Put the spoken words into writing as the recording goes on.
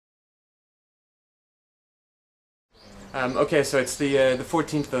Okay, so it's the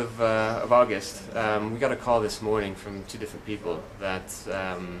 14th of August. We got a call this morning from two different people that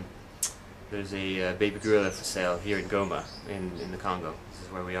there's a baby gorilla for sale here in Goma, in the Congo. This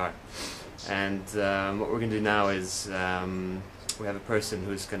is where we are. And what we're going to do now is we have a person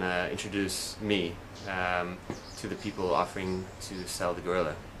who's going to introduce me to the people offering to sell the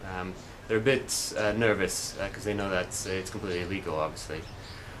gorilla. They're a bit nervous because they know that it's completely illegal, obviously.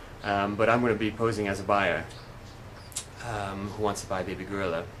 But I'm going to be posing as a buyer who wants to buy a baby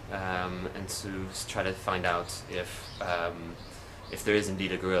gorilla, and to try to find out if there is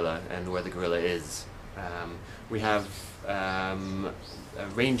indeed a gorilla and where the gorilla is. We have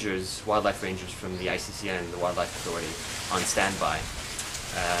rangers, wildlife rangers from the ICCN, the Wildlife Authority, on standby.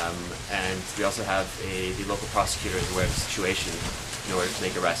 And we also have the local prosecutor is aware of the situation in order to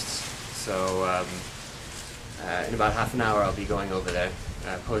make arrests. So in about half an hour I'll be going over there,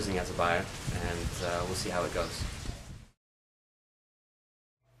 posing as a buyer, and we'll see how it goes.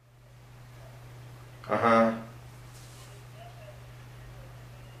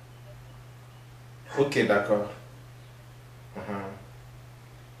 Ok, d'accord.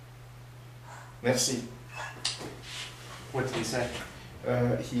 Merci. What did he say?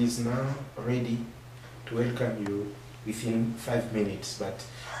 He is now ready to welcome you within 5 minutes, but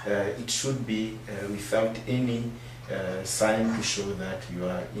it should be without any sign to show that you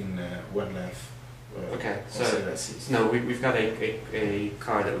are in wildlife. Okay, so no, we've got a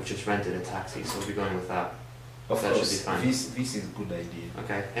car that we've just rented, a taxi, so we'll be going with that. Of that course, should be fine. this is a good idea.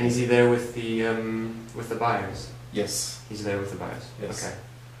 Okay, and is he there with the buyers? Yes. He's there with the buyers. Yes. Okay.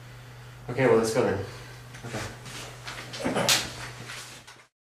 Okay, well let's go then. Okay.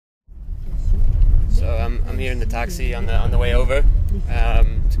 So I'm here in the taxi on the way over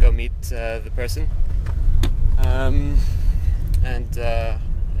to go meet the person. And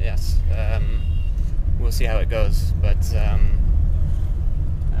yes, we'll see how it goes. But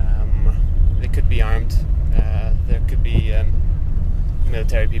they could be armed. There could be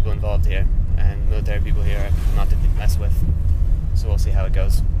military people involved here, and military people here are not to mess with. So we'll see how it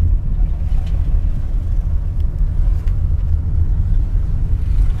goes.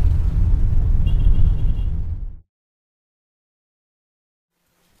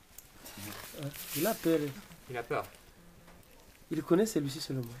 Il a peur. Il a peur. Il connaît celui-ci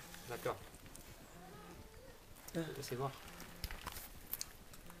seulement. D'accord. Laissez voir.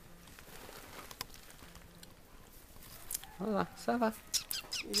 Voilà, ça va.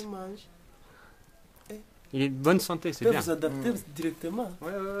 Il mange. Il est de bonne santé, c'est Il peut bien. vous adapter directement.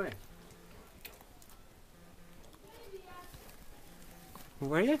 Ouais. Vous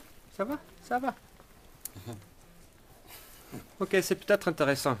voyez? Ça va? Ça va. Ok, c'est peut-être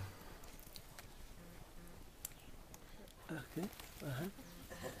intéressant. Ok.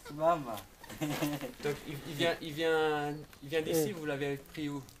 Maman. Donc il vient d'ici, vous l'avez pris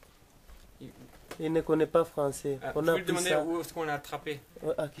où? Il ne connaît pas français. Vous pouvez lui demander où est-ce qu'on l'a attrapé?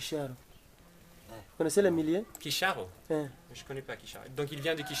 À Kisharo. Vous connaissez le milieu? Kisharo? Je ne connais pas Kisharo. Donc il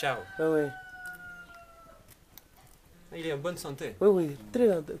vient de Kisharo? Oui. Il est en bonne santé? Oui,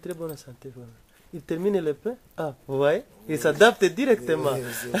 très bonne santé. Il termine le pain. Ah, vous voyez? Il s'adapte directement.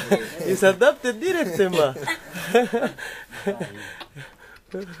 Il s'adapte directement.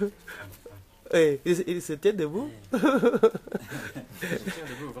 Il se tient debout. Il se tient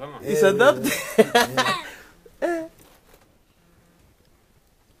debout, vraiment. Il s'adapte.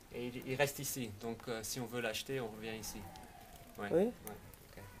 Et il reste ici. Donc si on veut l'acheter, on revient ici. Ouais. Oui. Ouais.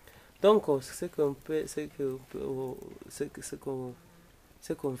 Okay. Donc ce qu'on fait, c'est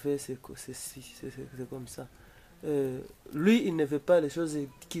comme ça. Lui, il ne veut pas les choses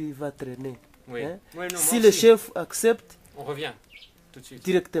qui va traîner. Oui. Hein? Oui, non, si le chef accepte, on revient tout de suite.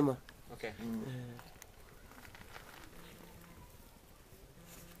 Directement. Ok.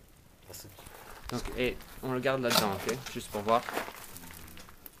 Donc, et on le garde là-dedans, ok? Juste pour voir.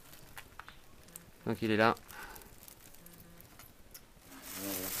 Donc il est là.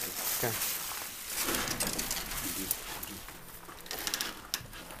 Okay.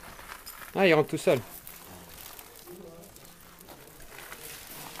 Ah, il rentre tout seul.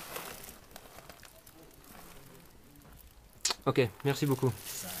 Ok, merci beaucoup.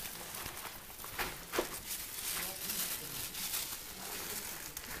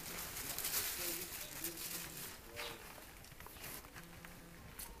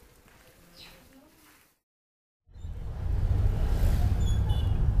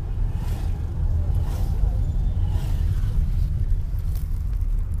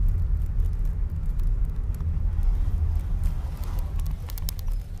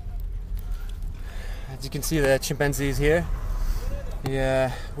 As you can see, the chimpanzees here.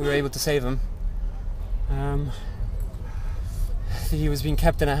 Yeah, we were able to save them. he was being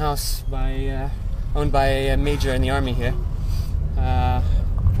kept in a house owned by a major in the army here.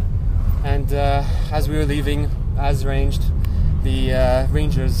 And as we were leaving, as arranged, the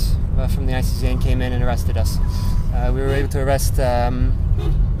rangers from the ICCN came in and arrested us. We were able to arrest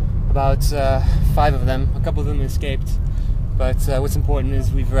about 5 of them. A couple of them escaped, but what's important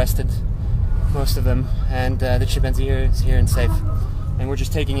is we've arrested most of them, and the chimpanzee is here and safe. And we're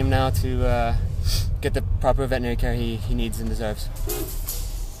just taking him now to get the proper veterinary care he needs and deserves.